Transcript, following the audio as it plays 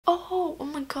Oh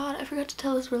my god, I forgot to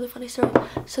tell this really funny story.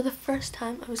 So the first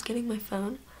time I was getting my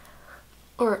phone,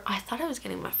 or I thought I was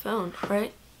getting my phone,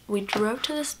 right? We drove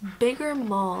to this bigger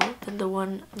mall than the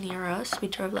one near us. We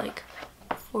drove like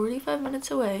 45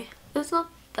 minutes away. It was not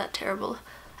that terrible.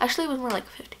 Actually, it was more like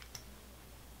 50.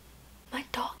 My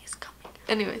dog is coming.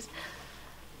 Anyways,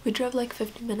 we drove like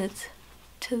 50 minutes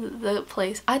to the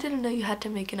place. I didn't know you had to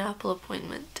make an Apple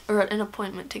appointment, or an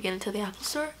appointment to get into the Apple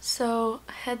store. So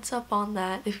heads up on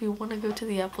that. If you want to go to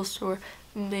the Apple store,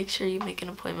 make sure you make an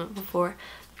appointment before,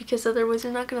 because otherwise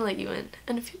they're not going to let you in.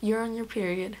 And if you're on your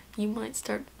period, you might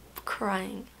start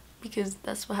crying, because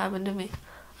that's what happened to me.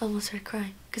 I almost started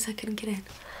crying because I couldn't get in.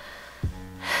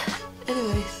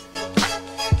 Anyways.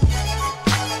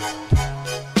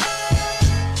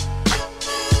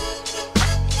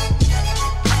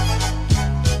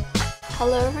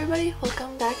 Hello everybody,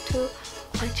 welcome back to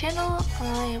my channel.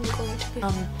 I am going to be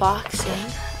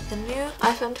unboxing the new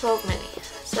iPhone 12 mini.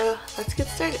 So let's get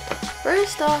started.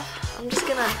 First off, I'm just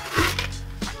gonna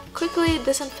quickly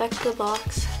disinfect the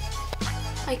box.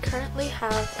 I currently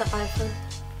have the iPhone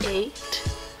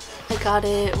 8. I got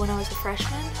it when I was a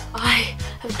freshman. I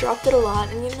have dropped it a lot,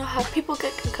 and you know how people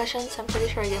get concussions? I'm pretty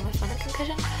sure I gave my phone a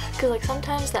concussion, because like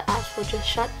sometimes the apps will just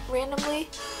shut randomly.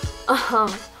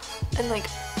 And like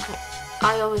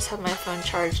I always have my phone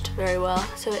charged very well,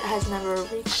 so it has never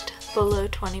reached below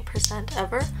 20%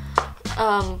 ever.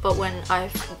 But when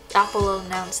Apple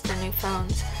announced their new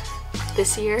phones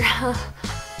this year,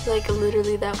 like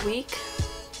literally that week,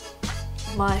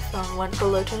 my phone went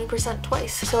below 20%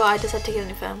 twice. So I decided to get a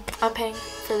new phone. I'm paying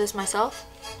for this myself.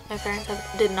 My parents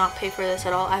did not pay for this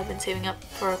at all. I've been saving up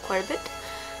for quite a bit.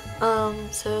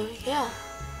 So yeah,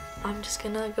 I'm just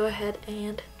gonna go ahead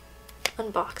and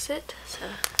unbox it. So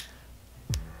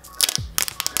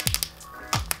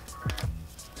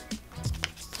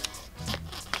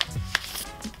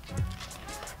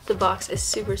the box is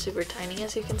super tiny,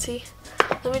 as you can see.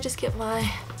 Let me just get my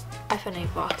iPhone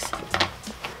 8 box.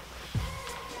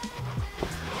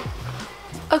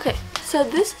 Okay, so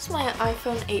this is my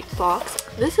iPhone 8 box.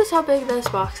 This is how big this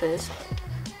box is.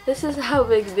 This is how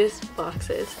big this box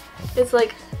is. It's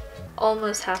like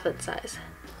almost half its size.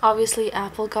 Obviously,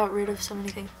 Apple got rid of so many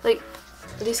things. Like,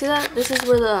 do you see that? This is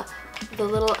where the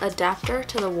little adapter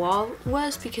to the wall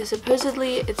was, because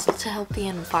supposedly it's to help the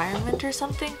environment or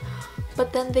something.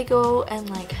 But then they go and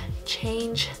like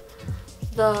change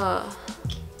the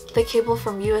cable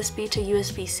from USB to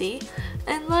USB-C,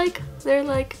 and like they're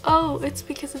like, oh, it's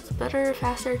because it's better,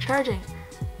 faster charging.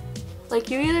 Like,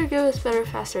 you either give us better,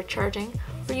 faster charging,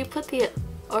 or you put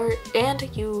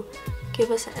and you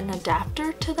give us an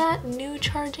adapter to that new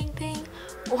charging thing,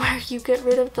 or you get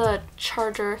rid of the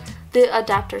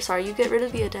adapter, sorry, you get rid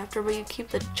of the adapter, but you keep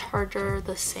the charger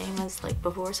the same as like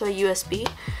before, so a USB.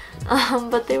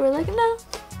 But they were like, no.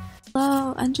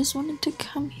 Hello, I just wanted to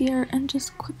come here and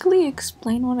just quickly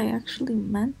explain what I actually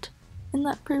meant in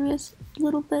that previous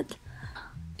little bit.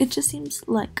 It just seems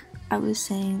like I was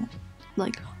saying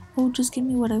like, oh, just give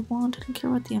me what I want, I don't care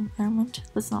about the environment.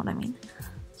 That's not what I mean.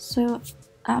 So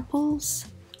Apple's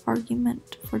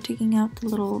argument for taking out the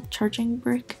little charging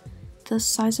brick, the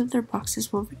size of their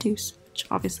boxes will reduce, which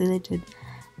obviously they did,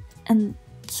 and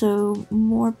so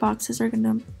more boxes are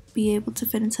gonna be able to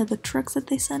fit inside the trucks that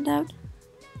they send out,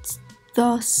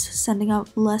 thus sending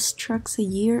out less trucks a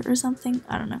year or something.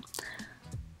 I don't know,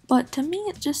 but to me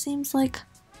it just seems like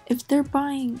if they're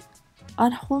buying a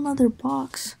whole nother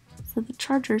box for the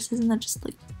chargers, isn't that just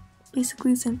like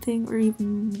basically the same thing, or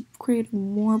even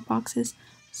creating more boxes?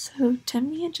 So to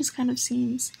me it just kind of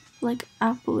seems like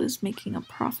Apple is making a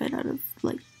profit out of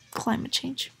like climate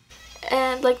change.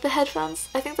 And like the headphones,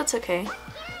 I think that's okay.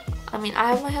 I mean,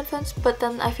 I have my headphones, but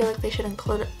then I feel like they should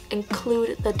include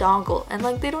the dongle, and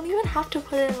like they don't even have to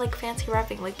put it in like fancy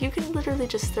wrapping. Like, you can literally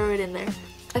just throw it in there.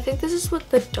 I think this is what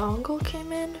the dongle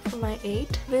came in for my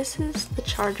 8. This is the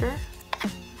charger.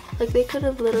 Like, they could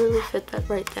have literally fit that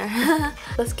right there.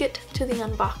 Let's get to the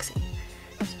unboxing.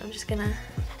 So I'm just gonna...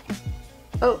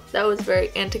 Oh, that was very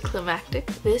anticlimactic.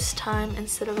 This time,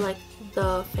 instead of like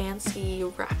the fancy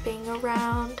wrapping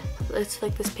around, it's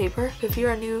like this paper. If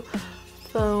you're a new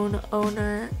phone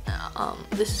owner,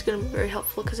 this is gonna be very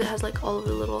helpful because it has like all of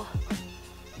the little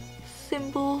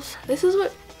symbols. This is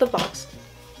what the box...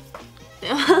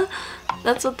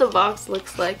 That's what the box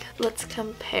looks like. Let's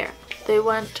compare. They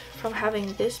went from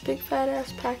having this big fat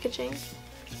ass packaging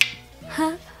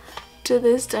to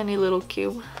this tiny little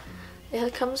cube.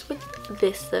 It comes with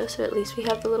this though, so at least we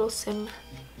have the little SIM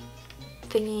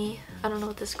thingy. I don't know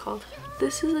what this is called.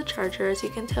 This is a charger. As you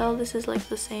can tell, this is like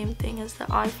the same thing as the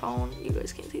iPhone. You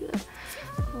guys can see that.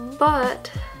 But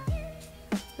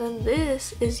Then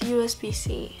this is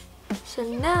USB-C. So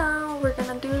now we're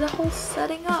gonna do the whole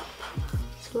setting up.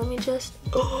 So let me just,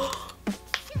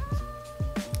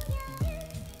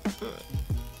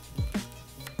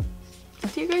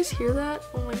 Did you guys hear that?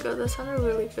 Oh my god, that sounded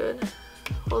really good.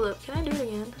 Hold up, can I do it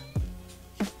again?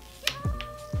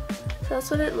 So that's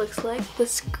what it looks like. The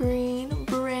screen,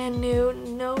 brand new,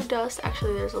 no dust.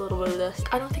 Actually, there's a little bit of dust.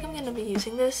 I don't think I'm gonna be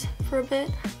using this for a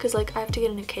bit because like I have to get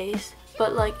a new case.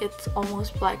 But like it's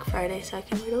almost Black Friday, so I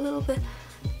can wait a little bit.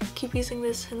 Keep using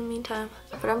this in the meantime.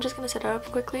 But I'm just gonna set it up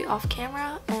quickly off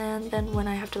camera, and then when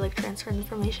I have to like transfer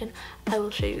information, I will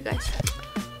show you guys.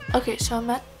 Okay, so I'm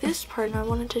at this part and I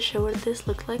wanted to show what this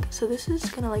looked like. So this is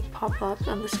gonna like pop up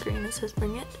on the screen. It says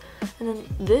bring it, and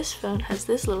then this phone has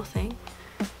this little thing.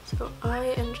 So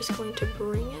I am just going to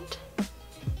bring it,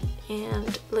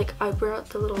 and like I brought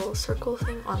the little circle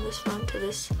thing on this phone to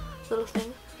this little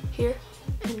thing here,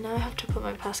 and now I have to put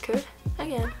my passcode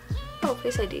again. Oh,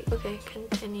 Face ID. Okay,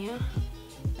 continue.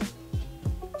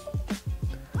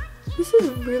 This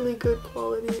is really good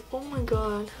quality. Oh my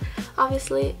god.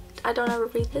 Obviously, I don't ever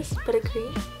read this, but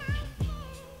agree.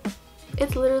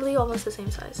 It's literally almost the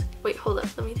same size. Wait, hold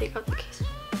up. Let me take out the case.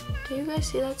 Do you guys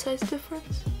see that size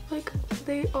difference? Like,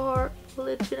 they are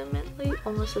legitimately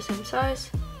almost the same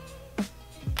size.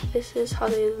 This is how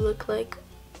they look like.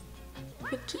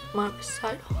 Which is my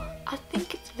recital. I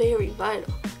think it's very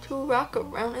vital to rock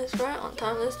around is right on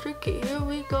time. That's tricky. Here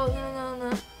we go.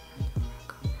 No.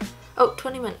 Oh,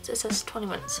 20 minutes. It says 20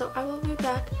 minutes. So I will be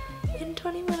back in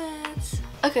 20 minutes.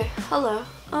 Okay, hello.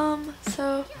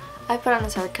 So I put on a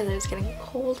sweater because it was getting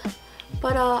cold.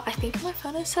 But I think my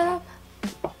phone is set up.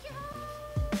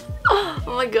 Oh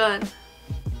my god.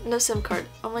 No SIM card.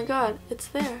 Oh my god, it's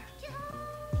there.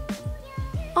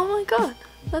 Oh my god,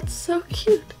 that's so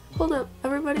cute. Hold up,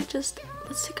 everybody just,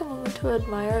 let's take a moment to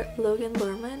admire Logan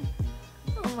Lerman.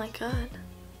 Oh my god.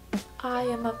 I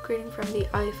am upgrading from the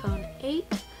iPhone 8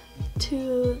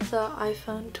 to the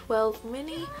iPhone 12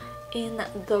 mini in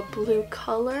the blue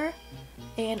color.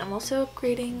 And I'm also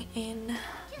upgrading in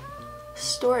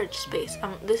storage space.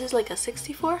 This is like a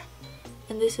 64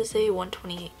 and this is a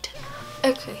 128.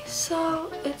 Okay,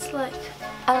 so it's like,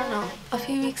 I don't know, a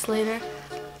few weeks later,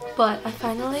 but I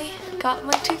finally got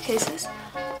my two cases.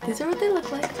 These are what they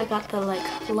look like. I got the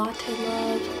like Latte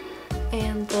Love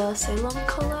and the Salem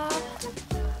collab.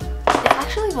 It's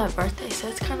actually my birthday, so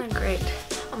it's kind of great.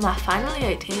 I'm finally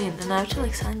 18 and I have to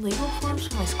like sign legal forms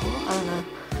for my school. I don't know.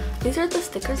 These are the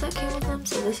stickers that came with them.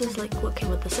 So this is like what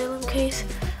came with the Salem case,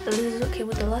 and this is what came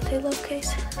with the Latte Love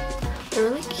case. They're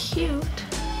really cute.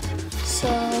 So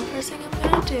first thing I'm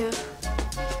gonna do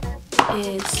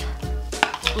is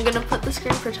I'm gonna put the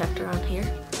screen protector on here,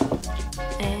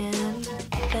 and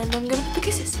then I'm gonna put the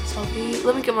cases. So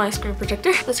let me get my screen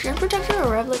protector. The screen protector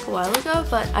arrived like a while ago,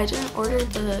 but I didn't order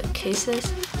the cases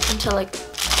until like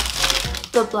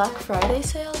the Black Friday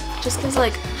sale, just because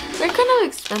like they're kind of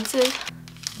expensive.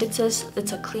 It says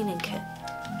it's a cleaning kit,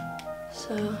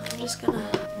 so I'm just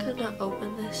gonna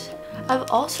open this. I've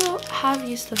also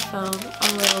used the phone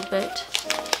a little bit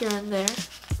here and there.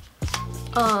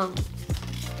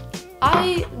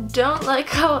 I don't like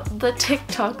how the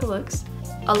TikTok looks.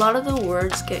 A lot of the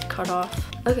words get cut off.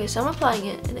 Okay, so I'm applying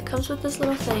it, and it comes with this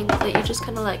little thing that you just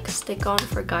kind of like stick on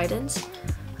for guidance.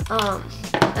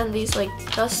 And these like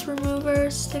dust remover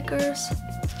stickers.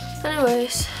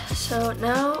 Anyways, so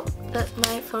now that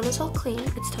my phone is all clean,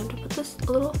 it's time to put this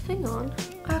little thing on.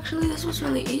 Actually, this was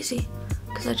really easy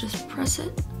because I just press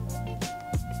it.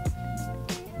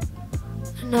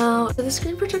 And now the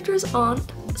screen protector is on.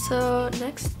 So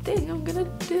next thing I'm gonna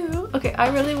do, okay, I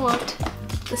really want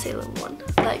the Salem one.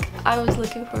 Like, I was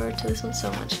looking forward to this one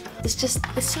so much. It's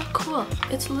so cool.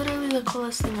 It's literally the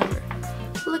coolest thing ever.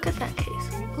 Look at that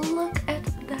case. Look at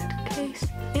that case.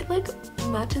 It like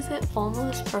matches it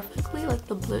almost perfectly, like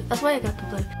the blue. That's why I got the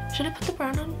blue. Should I put the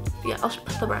brown on? Yeah, I'll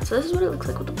put the brown. So this is what it looks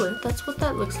like with the blue. That's what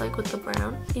that looks like with the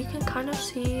brown. You can kind of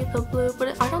see the blue,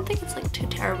 but I don't think it's like too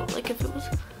terrible. Like if it was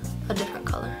a different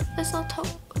color, it's not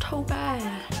too bad.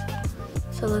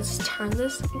 So let's turn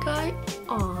this guy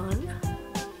on.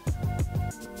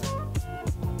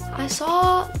 I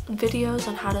saw videos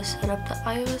on how to set up the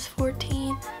iOS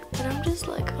 14, and I'm just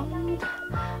like,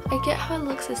 I get how it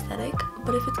looks aesthetic,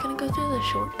 but if it's gonna go through the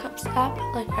shortcuts app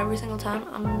like every single time,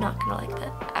 I'm not gonna like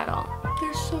that at all.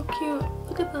 They're so cute.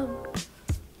 Look at them.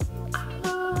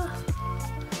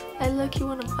 I low-key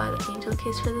want to buy the angel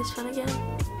case for this phone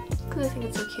again because I think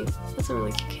it's so cute. It's a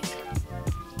really cute case.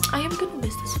 I am gonna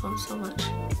miss this phone so much.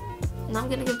 And I'm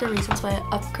gonna give the reasons why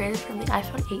I upgraded from the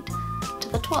iPhone 8 to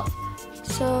the 12.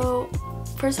 So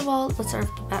first of all, let's start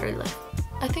with the battery life.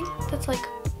 I think that's like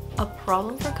a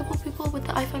problem for a couple people with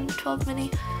the iPhone 12 mini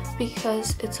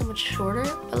because it's so much shorter,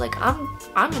 but like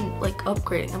I'm in like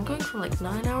upgrading. I'm going from like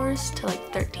 9 hours to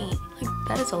like 13. Like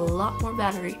that is a lot more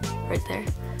battery right there.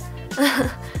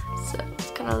 So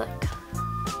it's kind of like,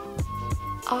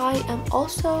 I am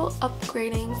also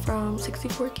upgrading from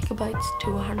 64 gigabytes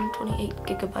to 128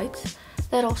 gigabytes.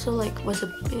 That also like was a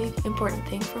big important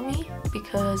thing for me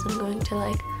because I'm going to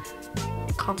like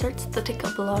concerts that take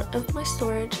up a lot of my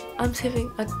storage. I'm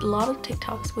saving a lot of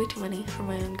TikToks, way too many for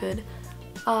my own good.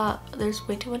 There's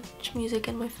way too much music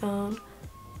in my phone,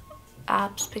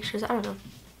 apps, pictures, I don't know.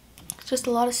 It's just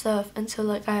a lot of stuff, and so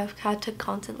like I have had to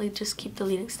constantly just keep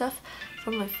deleting stuff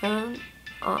from my phone,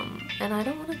 and I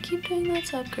don't want to keep doing that,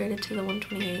 so I upgraded to the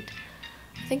 128.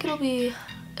 I think it'll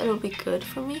be good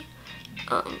for me.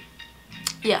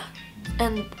 Yeah,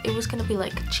 and it was gonna be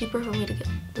like cheaper for me to get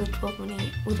the 12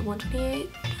 mini with the 128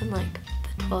 than like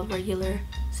the 12 regular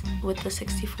with the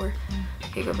 64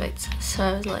 gigabytes. So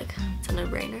I was like, it's a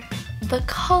no-brainer. The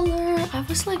color, I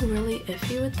was like really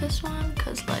iffy with this one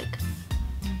because like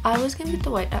I was gonna get the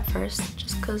white at first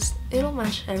just because it'll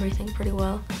match everything pretty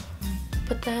well,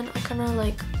 but then I kind of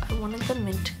like, I wanted the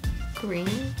mint green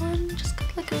one just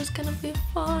cause like it was gonna be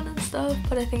fun and stuff,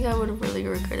 but I think I would have really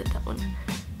regretted that one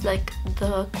like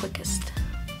the quickest,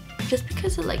 just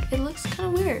because it like, it looks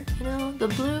kind of weird, you know. The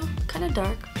blue, kind of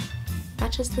dark,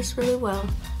 matches this really well.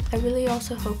 I really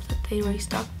also hope that they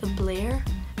restock the Blair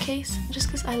case just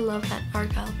because I love that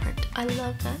argyle print. I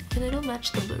love that, and it'll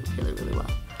match the blue really, really well.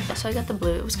 So I got the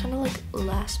blue. It was kind of like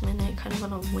last minute, kind of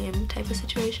on a whim type of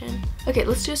situation. Okay,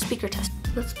 let's do a speaker test.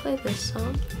 Let's play this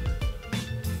song.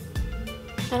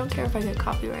 I don't care if I get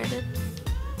copyrighted.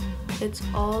 It's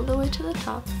all the way to the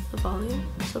top, the volume.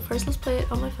 So first let's play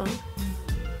it on my phone.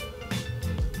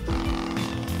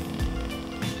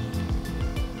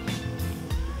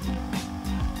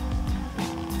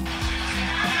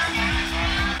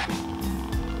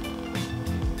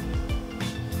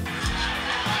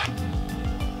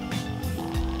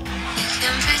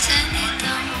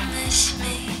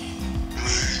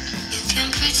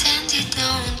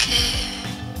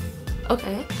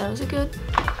 Okay, that was a good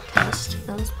test.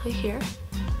 Now let's play here.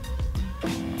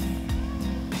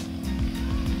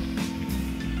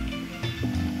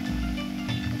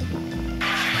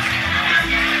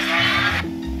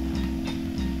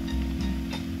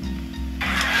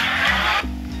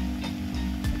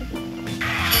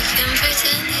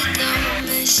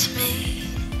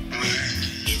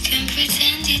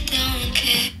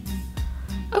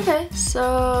 Okay,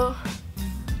 so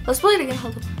let's play it again.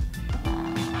 Hold on.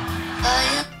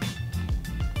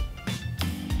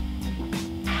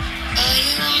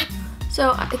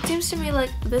 So it seems to me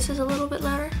like this is a little bit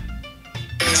louder.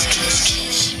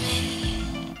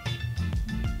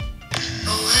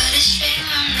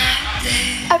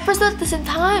 I pressed that at the same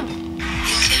time.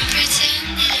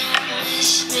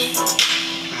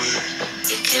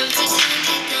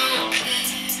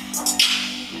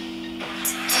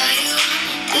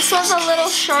 This one's a little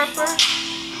sharper.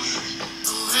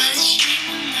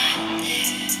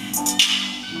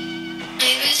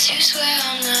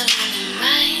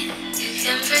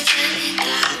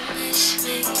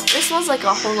 This one's like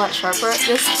a whole lot sharper.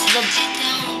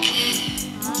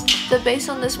 The bass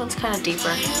on this one's kind of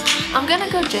deeper. I'm gonna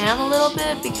go jam a little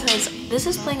bit because this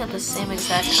is playing at the same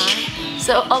exact time.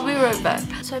 So I'll be right back.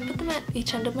 So I put them at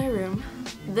each end of my room.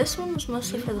 This one was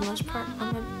mostly, for the most part,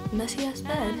 on my messy ass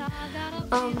bed.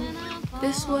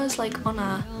 This was like on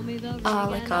a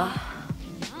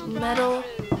metal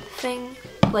thing,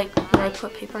 like where I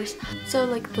put papers. So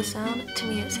like the sound, to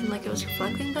me it seemed like it was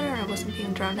reflecting better and I wasn't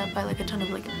being drowned out by like a ton of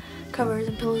like covers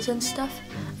and pillows and stuff.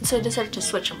 And so I decided to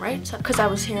switch them, right? So because I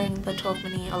was hearing the 12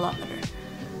 mini a lot better.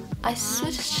 I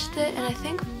switched it and I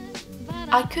think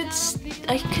I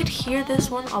could hear this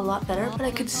one a lot better, but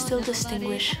I could still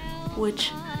distinguish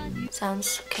which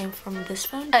sounds came from this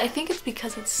phone. I think it's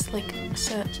because it's like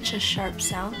such a sharp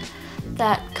sound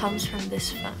that comes from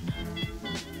this phone.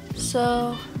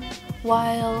 So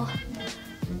while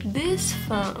this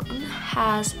phone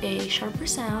has a sharper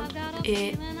sound,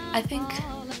 I think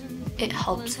it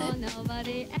helps it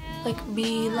like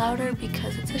be louder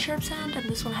because it's a sharp sound, and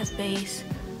this one has bass.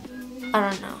 I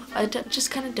don't know. It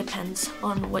just kind of depends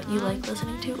on what you like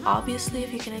listening to. Obviously,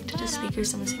 if you connect it to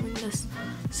speakers, I'm assuming this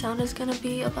sound is gonna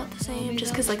be about the same,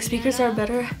 just because like speakers are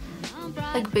better,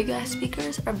 like big ass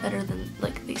speakers are better than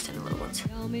like these tiny little ones.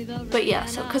 But yeah,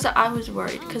 so because I was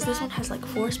worried because this one has like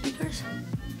 4 speakers.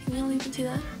 Can you even see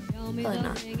that? Probably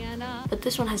not. But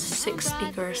this one has 6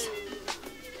 speakers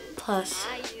plus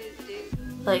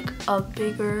like a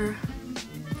bigger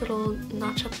little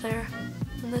notch up there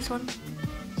than this one.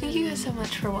 thank you guys so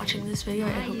much for watching this video. I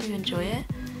hope you enjoy it.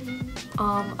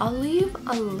 I'll leave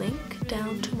a link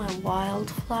down to my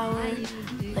wildflower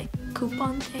like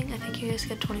coupon thing. I think you guys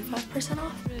get 25%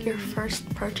 off your first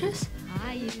purchase.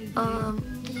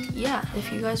 Yeah,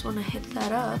 if you guys want to hit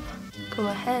that up, go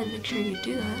ahead, make sure you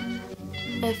do that.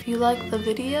 If you like the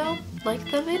video,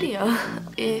 like the video.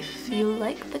 If you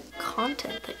like the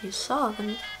content that you saw,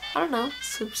 then I don't know,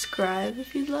 subscribe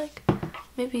if you'd like.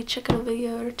 Maybe check out a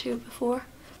video or two before.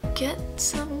 Get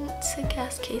some sick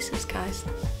ass cases, guys.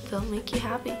 They'll make you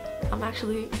happy. I'm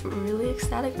actually really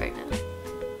ecstatic right now.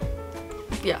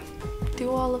 Yeah,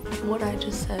 do all of what I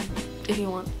just said if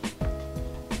you want.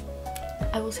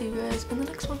 I will see you guys in the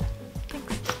next one.